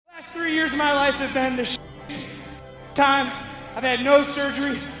3 years of my life have been the time. I've had nose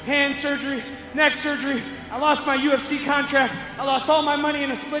surgery, hand surgery, neck surgery. I lost my UFC contract. I lost all my money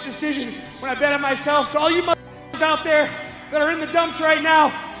in a split decision when I bet on myself. To all you motherfuckers out there that are in the dumps right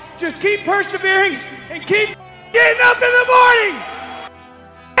now, just keep persevering and keep getting up in the morning.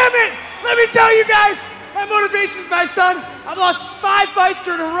 Damn it! Let me tell you guys, my motivation is my son. I've lost 5 fights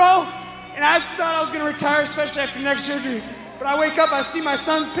in a row, and I thought I was going to retire, especially after neck surgery. But I wake up, I see my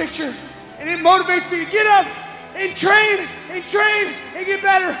son's picture, and it motivates me to get up and train and get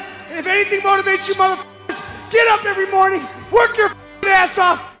better. And if anything motivates you motherfuckers, get up every morning, work your ass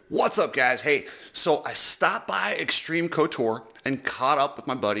off. What's up, guys? Hey, so I stopped by Extreme Couture and caught up with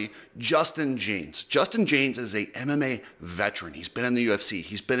my buddy, Justin Jaynes. Justin Jaynes is a MMA veteran. He's been in the UFC.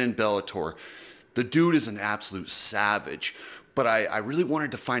 He's been in Bellator. The dude is an absolute savage. But I really wanted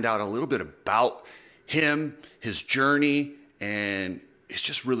to find out a little bit about him, his journey, and it's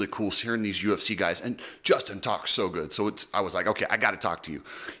just really cool hearing these UFC guys. And Justin talks so good. So I was like, okay, I got to talk to you.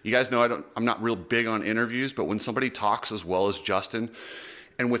 You guys know I'm not real big on interviews, but when somebody talks as well as Justin,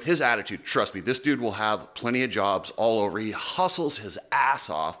 and with his attitude, trust me, this dude will have plenty of jobs all over. He hustles his ass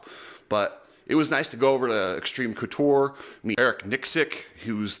off. But it was nice to go over to Extreme Couture, meet Eric Nixick,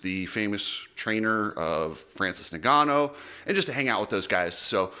 who's the famous trainer of Francis Ngannou, and just to hang out with those guys.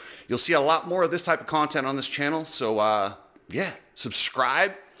 So you'll see a lot more of this type of content on this channel. So yeah,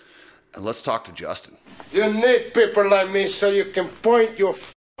 subscribe, and let's talk to Justin. You need people like me so you can point your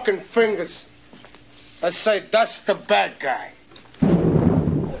fucking fingers and say, that's the bad guy.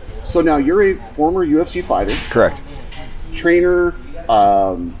 So now you're a former UFC fighter. Correct. Trainer,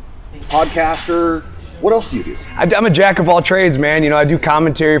 podcaster. What else do you do? I'm a jack of all trades, man. You know, I do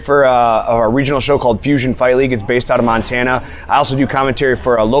commentary for a regional show called Fusion Fight League. It's based out of Montana. I also do commentary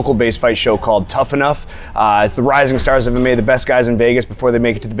for a local-based fight show called Tough Enough. It's the rising stars of MMA, the best guys in Vegas before they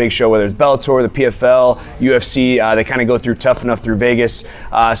make it to the big show, whether it's Bellator, the PFL, UFC. They kind of go through Tough Enough through Vegas.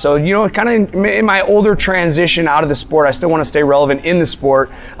 So, you know, kind of in my older transition out of the sport, I still want to stay relevant in the sport,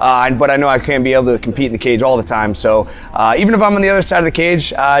 but I know I can't be able to compete in the cage all the time. So even if I'm on the other side of the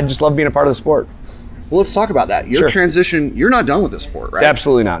cage, I just love being a part of the sport. Well, let's talk about that. Your transition, you're not done with this sport, right?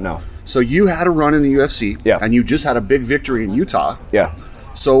 Absolutely not, no. So you had a run in the UFC, yeah, and you just had a big victory in Utah. Yeah.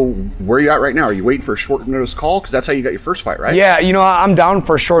 So where are you at right now? Are you waiting for a short notice call? Because that's how you got your first fight, right? Yeah, you know, I'm down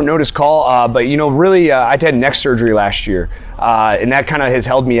for a short notice call, but, you know, really, I had neck surgery last year, and that kind of has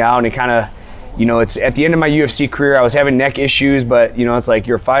held me out, and it kind of, you know, it's at the end of my UFC career, I was having neck issues, but, you know, it's like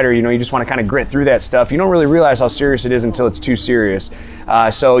you're a fighter, you know, you just want to kind of grit through that stuff. You don't really realize how serious it is until it's too serious.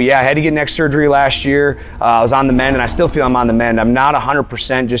 So, yeah, I had to get neck surgery last year. I was on the mend, and I still feel I'm on the mend. I'm not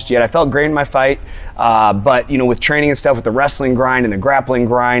 100% just yet. I felt great in my fight, but, you know, with training and stuff, with the wrestling grind and the grappling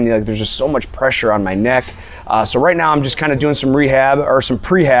grind, you know, there's just so much pressure on my neck. So right now I'm just kind of doing some rehab, or some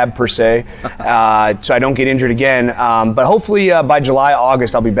prehab per se, so I don't get injured again. But hopefully by July,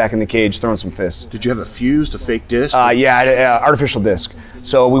 August, I'll be back in the cage throwing some fists. Did you have a fused, a fake disc? Yeah, artificial disc.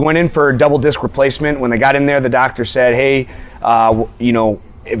 So we went in for a double disc replacement. When they got in there, the doctor said, hey, you know,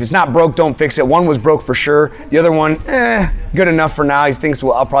 if it's not broke, don't fix it. One was broke for sure. The other one, good enough for now. He thinks,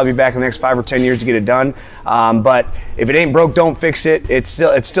 well, I'll probably be back in the next 5 or 10 years to get it done. But if it ain't broke, don't fix it. It's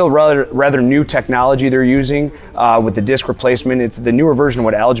still rather new technology they're using with the disc replacement. It's the newer version of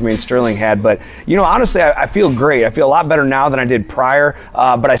what Aljamain Sterling had. But, you know, honestly, I feel great. I feel a lot better now than I did prior.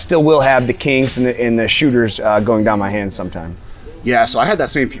 But I still will have the kinks and the shooters going down my hands sometime. Yeah, so I had that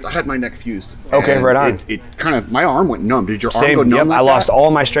same. I had my neck fused. Okay, right on. It kind of, my arm went numb. Did your arm go numb? Yep, like I lost all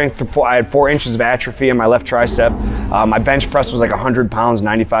my strength. I had 4 inches of atrophy in my left tricep. My bench press was like 100 pounds,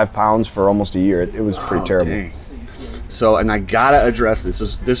 95 pounds for almost a year. It was pretty terrible. Dang. So, and I gotta address this.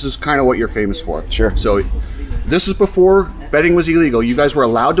 This is kind of what you're famous for. Sure. So, this is before betting was illegal. You guys were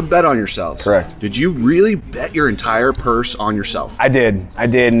allowed to bet on yourselves. Correct. Did you really bet your entire purse on yourself? I did,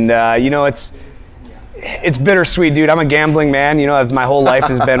 and you know, it's bittersweet, dude. I'm a gambling man. You know, my whole life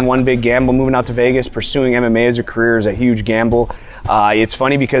has been one big gamble. Moving out to Vegas, pursuing MMA as a career is a huge gamble. It's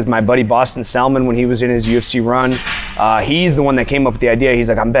funny because my buddy Boston Selman, when he was in his UFC run, he's the one that came up with the idea. He's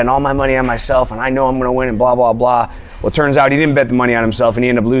like, I'm betting all my money on myself, and I know I'm going to win, and blah, blah, blah. Well, it turns out he didn't bet the money on himself, and he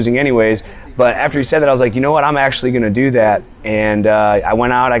ended up losing anyways. But after he said that, I was like, you know what? I'm actually going to do that. And I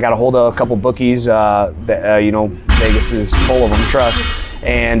went out. I got a hold of a couple bookies that, you know, Vegas is full of them, trust.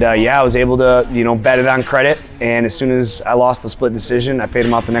 And yeah, I was able to, you know, bet it on credit. And as soon as I lost the split decision, I paid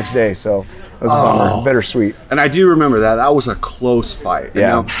him out the next day. So it was a bummer, bittersweet. And I do remember that. That was a close fight.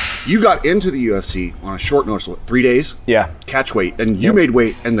 Yeah. And now, you got into the UFC on a short notice, what, 3 days? Yeah. Catch weight. And you made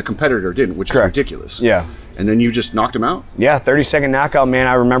weight and the competitor didn't, which Correct. is ridiculous. Yeah. and then you just knocked him out? Yeah, 30-second knockout, man.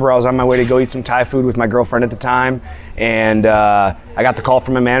 I remember I was on my way to go eat some Thai food with my girlfriend at the time, and I got the call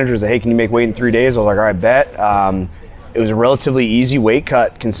from my manager that, hey, can you make weight in 3 days? I was like, all right, bet. It was a relatively easy weight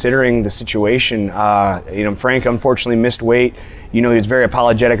cut considering the situation. Frank unfortunately missed weight. He was very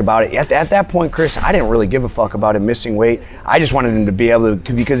apologetic about it. At that point, Chris, I didn't really give a fuck about him missing weight. I just wanted him to be able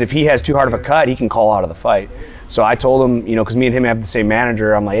to, because if he has too hard of a cut, he can call out of the fight. So I told him, because me and him have the same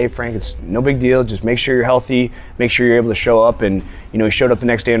manager, I'm like, hey, Frank, it's no big deal. Just make sure you're healthy, make sure you're able to show up. And, he showed up the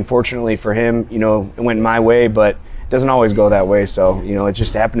next day. Unfortunately for him, it went my way, but it doesn't always go that way. So, it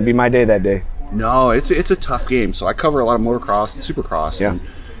just happened to be my day that day. No, it's a tough game. So I cover a lot of motocross and supercross. Yeah. And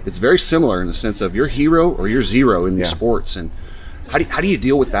it's very similar in the sense of you're hero or you're zero in these sports. And how do you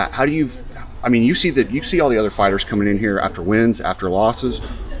deal with that? You see all the other fighters coming in here after wins, after losses.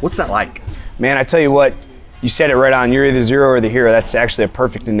 What's that like? Man, I tell you what, you said it right on. You're either zero or the hero. That's actually a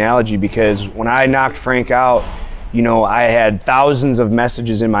perfect analogy, because when I knocked Frank out, I had thousands of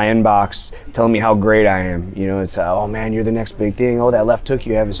messages in my inbox telling me how great I am. It's, oh man, you're the next big thing. Oh, that left hook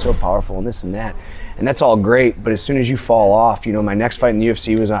you have is so powerful, and this and that. And that's all great, but as soon as you fall off, my next fight in the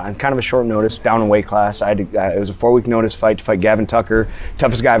UFC was on kind of a short notice, down in weight class. It was a 4-week notice fight to fight Gavin Tucker,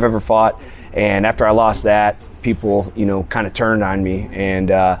 toughest guy I've ever fought. And after I lost that, people, kind of turned on me. And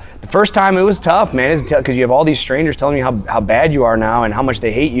the first time it was tough, man, because you have all these strangers telling you how bad you are now and how much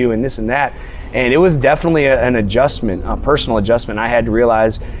they hate you and this and that. And it was definitely an adjustment, a personal adjustment. I had to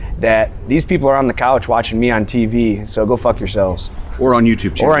realize that these people are on the couch watching me on TV, so go fuck yourselves. Or on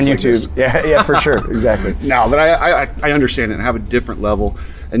YouTube channels. Or on YouTube. Like yeah, for sure, exactly. Now that I understand it and have a different level.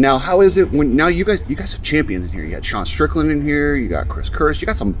 And now, how is it when now you guys have champions in here? You got Sean Strickland in here. You got Chris Curtis. You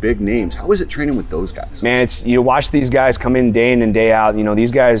got some big names. How is it training with those guys? Man, you watch these guys come in day in and day out.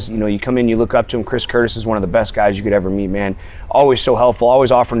 These guys. You come in, you look up to them. Chris Curtis is one of the best guys you could ever meet. Man, always so helpful.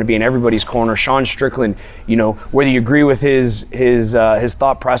 Always offering to be in everybody's corner. Sean Strickland. Whether you agree with his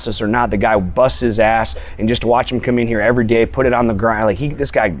thought process or not, the guy busts his ass. And just to watch him come in here every day, put it on the grind.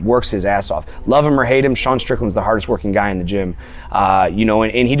 This guy works his ass off. Love him or hate him, Sean Strickland's the hardest working guy in the gym.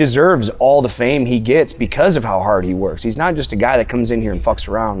 And he deserves all the fame he gets because of how hard he works. He's not just a guy that comes in here and fucks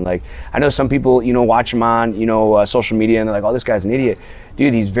around. I know some people, watch him on, social media, and they're like, oh, this guy's an idiot.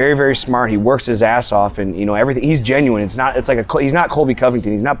 Dude, he's very, very smart. He works his ass off, and everything. He's genuine. He's not Colby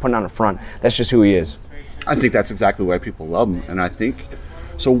Covington. He's not putting on a front. That's just who he is. I think that's exactly why people love him. And I think,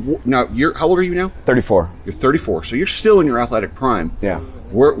 so now how old are you now? 34. You're 34. So you're still in your athletic prime. Yeah.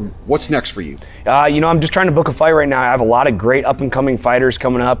 What's next for you? I'm just trying to book a fight right now. I have a lot of great up-and-coming fighters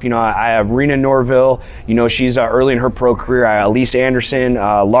coming up. I have Rena Norville. She's early in her pro career. Elise Anderson,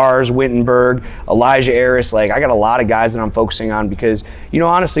 Lars Wittenberg, Elijah Aris. I got a lot of guys that I'm focusing on because,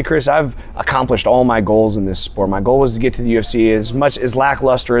 honestly, Chris, I've accomplished all my goals in this sport. My goal was to get to the UFC. As much as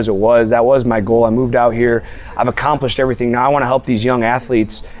lackluster as it was, that was my goal. I moved out here. I've accomplished everything. Now I want to help these young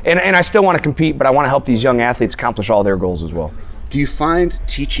athletes, and I still want to compete, but I want to help these young athletes accomplish all their goals as well. Do you find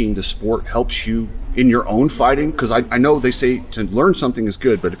teaching the sport helps you in your own fighting? Because I know they say to learn something is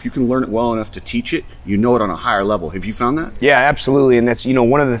good, but if you can learn it well enough to teach it, you know it on a higher level. Have you found that? Yeah, absolutely. And that's,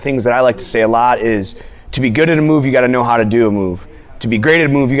 one of the things that I like to say a lot is to be good at a move, you got to know how to do a move. To be great at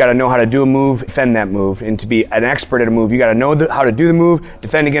a move, you got to know how to do a move, defend that move. And to be an expert at a move, you got to know how to do the move,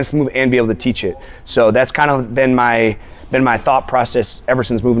 defend against the move, and be able to teach it. So that's kind of been my thought process ever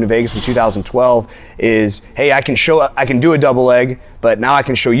since moving to Vegas in 2012 is, hey, I can do a double leg, but now I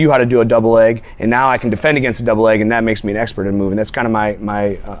can show you how to do a double leg, and now I can defend against a double leg, and that makes me an expert in moving. That's kind of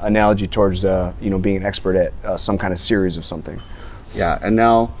my analogy towards being an expert at some kind of series of something. Yeah, and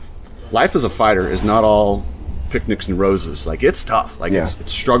now life as a fighter is not all picnics and roses. It's tough.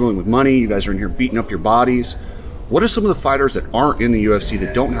 It's struggling with money. You guys are in here beating up your bodies. What are some of the fighters that aren't in the UFC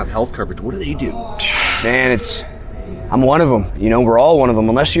that don't have health coverage? What do they do? Man, I'm one of them. We're all one of them.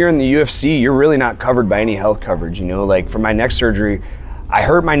 Unless you're in the UFC, you're really not covered by any health coverage. For my neck surgery, I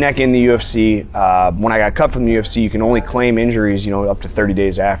hurt my neck in the UFC. When I got cut from the UFC, you can only claim injuries, up to 30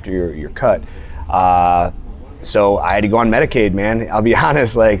 days after you're cut. So I had to go on Medicaid, man. I'll be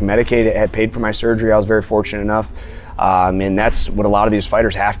honest, Medicaid had paid for my surgery. I was very fortunate enough. And that's what a lot of these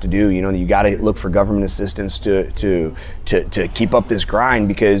fighters have to do. You got to look for government assistance to keep up this grind,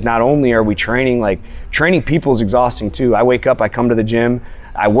 because not only are we training, training people is exhausting too. I wake up, I come to the gym,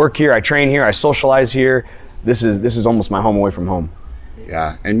 I work here, I train here, I socialize here. This is almost my home away from home.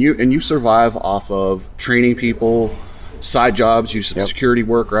 Yeah, and you survive off of training people, side jobs, you said security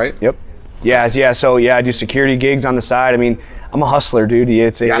work, right? Yep. Yeah. So I do security gigs on the side. I mean, I'm a hustler, dude.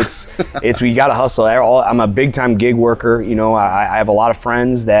 It's we gotta hustle. I'm a big time gig worker. I have a lot of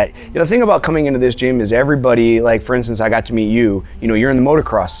friends that, the thing about coming into this gym is everybody, for instance, I got to meet you. You're in the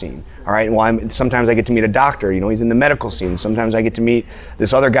motocross scene. All right, well, sometimes I get to meet a doctor, he's in the medical scene. Sometimes I get to meet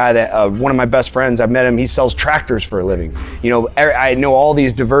this other guy that, one of my best friends, I've met him, he sells tractors for a living. I know all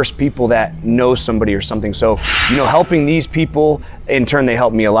these diverse people that know somebody or something. So, helping these people, in turn, they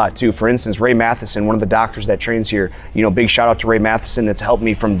help me a lot too. For instance, Ray Matheson, one of the doctors that trains here, big shout out to Ray Matheson that's helped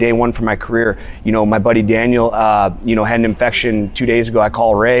me from day one for my career. My buddy Daniel, had an infection 2 days ago. I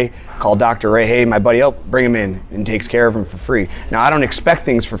call Dr. Ray, hey, my buddy, bring him in, and takes care of him for free. Now, I don't expect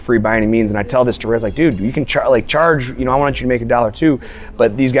things for free by any means, and I tell this to Ray, like, dude, you can charge, I want you to make $1 too,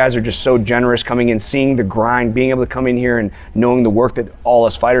 but these guys are just so generous coming in, seeing the grind, being able to come in here and knowing the work that all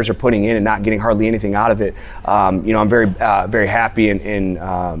us fighters are putting in and not getting hardly anything out of it. I'm very, very happy and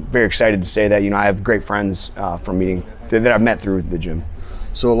very excited to say that, I have great friends from meeting that I've met through the gym.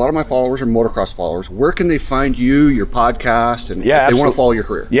 So a lot of my followers are motocross followers. Where can they find you, your podcast, and if they want to follow your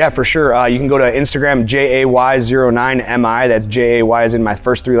career? Yeah, for sure. You can go to Instagram, JAY09MI. That's JAY is in my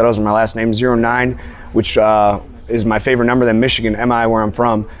first 3 letters of my last name, 09, which is my favorite number, then Michigan, MI, where I'm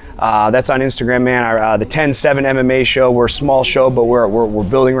from. That's on Instagram, man. The 10-7 MMA show, we're a small show, but we're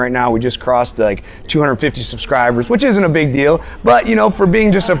building right now. We just crossed like 250 subscribers, which isn't a big deal. But, for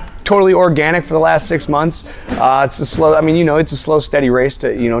being just a totally organic for the last 6 months, it's a slow, it's a slow, steady race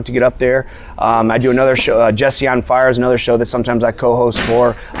to, to get up there. I do another show, Jesse on Fire is another show that sometimes I co-host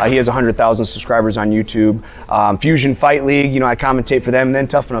for. He has 100,000 subscribers on YouTube. Fusion Fight League, I commentate for them, and then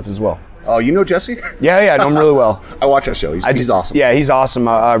Tough Enough as well. Oh, you know Jesse? Yeah, I know him really well. I watch that show. He's awesome. Yeah, he's awesome.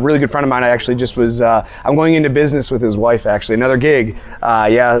 A really good friend of mine. I actually just was, I'm going into business with his wife, actually. Another gig.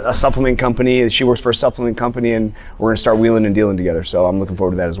 A supplement company. She works for a supplement company, and we're going to start wheeling and dealing together. So I'm looking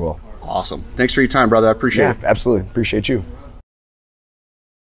forward to that as well. Awesome. Thanks for your time, brother. I appreciate it. Yeah, absolutely. Appreciate you.